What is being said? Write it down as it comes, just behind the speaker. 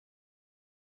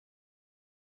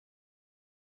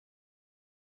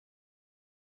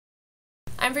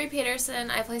I'm Bree Peterson.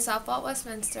 I play softball at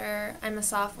Westminster. I'm a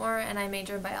sophomore and I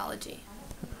major in biology.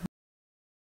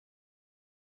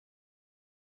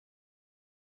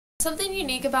 Something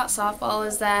unique about softball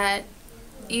is that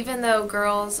even though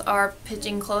girls are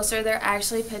pitching closer, they're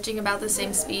actually pitching about the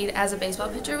same speed as a baseball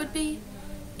pitcher would be.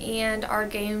 And our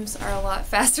games are a lot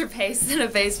faster paced than a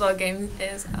baseball game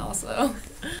is also.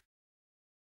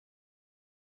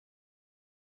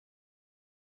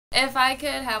 If I could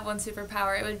have one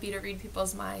superpower, it would be to read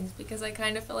people's minds because I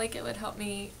kind of feel like it would help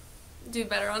me do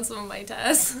better on some of my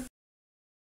tests. The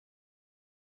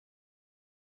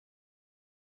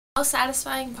most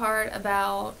satisfying part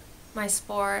about my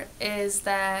sport is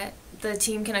that the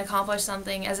team can accomplish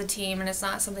something as a team and it's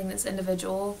not something that's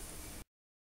individual.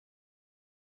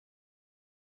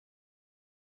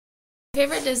 My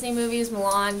favorite Disney movie is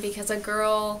Mulan because a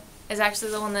girl is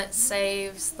actually the one that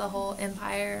saves the whole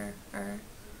empire, or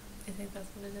I think that's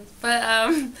what it is.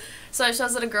 But so it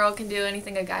shows that a girl can do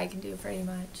anything a guy can do pretty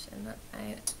much, and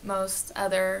most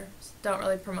others don't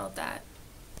really promote that.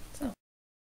 So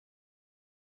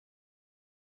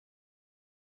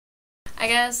I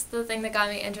guess the thing that got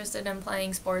me interested in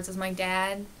playing sports is my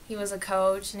dad. He was a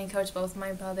coach and he coached both of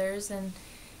my brothers and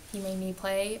he made me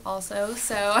play also.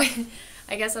 So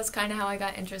I guess that's kind of how I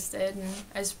got interested, and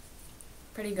I was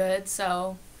pretty good,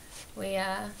 so we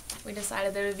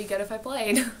decided that it would be good if I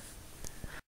played.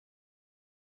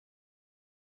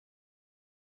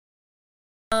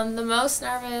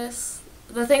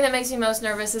 The thing that makes me most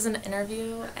nervous is an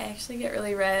interview. I actually get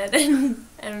really red and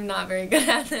I'm not very good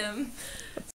at them.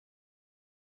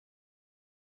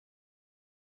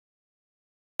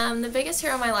 The biggest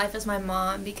hero in my life is my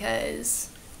mom because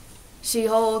she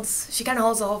kind of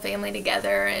holds the whole family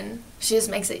together and she just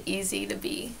makes it easy to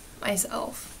be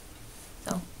myself.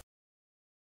 So.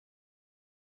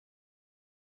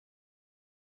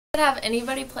 If I could have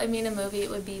anybody play me in a movie, it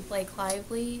would be Blake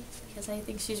Lively because I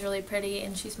think she's really pretty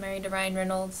and she's married to Ryan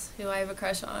Reynolds, who I have a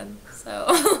crush on.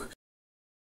 So.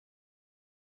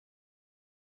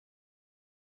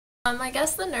 I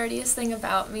guess the nerdiest thing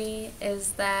about me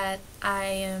is that I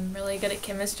am really good at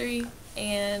chemistry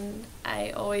and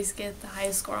I always get the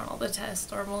highest score on all the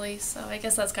tests normally, so I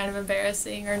guess that's kind of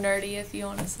embarrassing or nerdy if you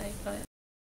want to say, but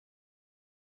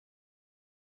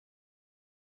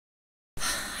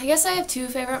I guess I have two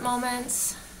favorite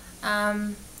moments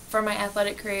for my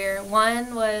athletic career.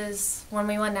 One was when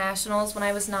we won nationals when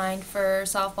I was 9 for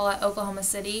softball at Oklahoma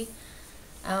City.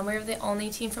 We were the only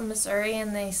team from Missouri,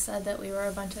 and they said that we were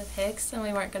a bunch of hicks and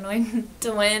we weren't going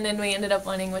to win, and we ended up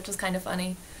winning, which was kind of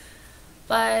funny.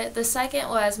 But the second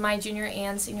was my junior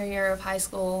and senior year of high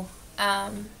school.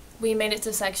 We made it to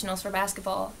sectionals for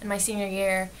basketball. In my senior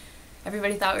year,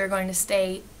 everybody thought we were going to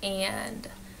state, and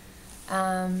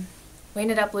we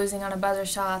ended up losing on a buzzer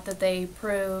shot that they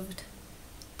proved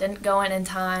didn't go in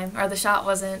time, or the shot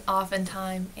wasn't off in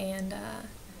time, and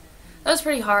that was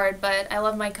pretty hard, but I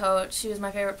love my coach. She was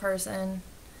my favorite person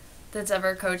that's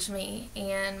ever coached me,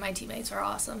 and my teammates were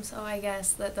awesome, so I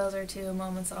guess that those are two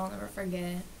moments that I'll never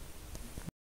forget.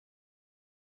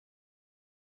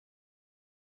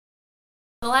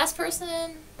 The last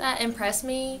person that impressed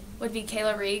me would be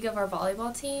Kayla Reeg of our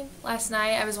volleyball team. Last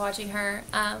night I was watching her.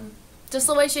 Just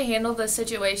the way she handled the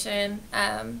situation,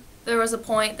 there was a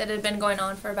point that had been going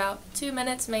on for about 2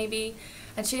 minutes maybe,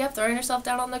 and she kept throwing herself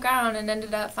down on the ground and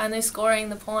ended up finally scoring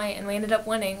the point, and we ended up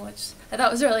winning, which I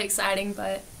thought was really exciting,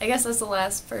 but I guess that's the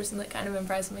last person that kind of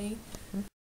impressed me.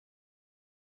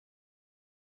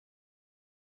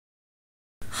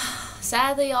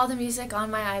 Sadly, all the music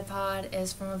on my iPod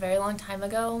is from a very long time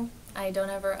ago. I don't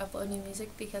ever upload new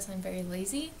music because I'm very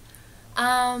lazy.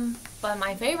 But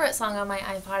my favorite song on my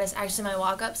iPod is actually my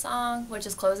walk-up song, which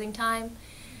is Closing Time.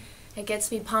 It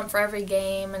gets me pumped for every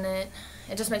game, and it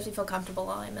just makes me feel comfortable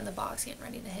while I'm in the box getting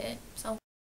ready to hit. So what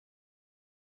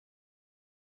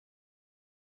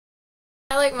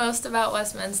I like most about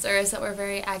Westminster is that we're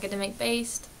very academic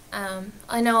based.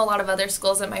 I know a lot of other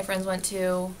schools that my friends went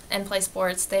to and play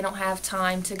sports, they don't have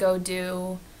time to go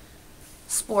do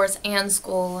sports and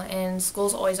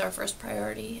school's always our first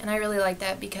priority. And I really like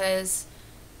that because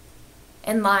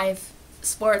in life,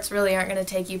 sports really aren't going to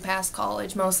take you past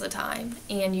college most of the time,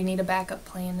 and you need a backup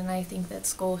plan, and I think that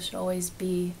school should always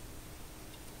be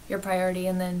your priority,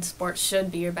 and then sports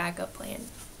should be your backup plan.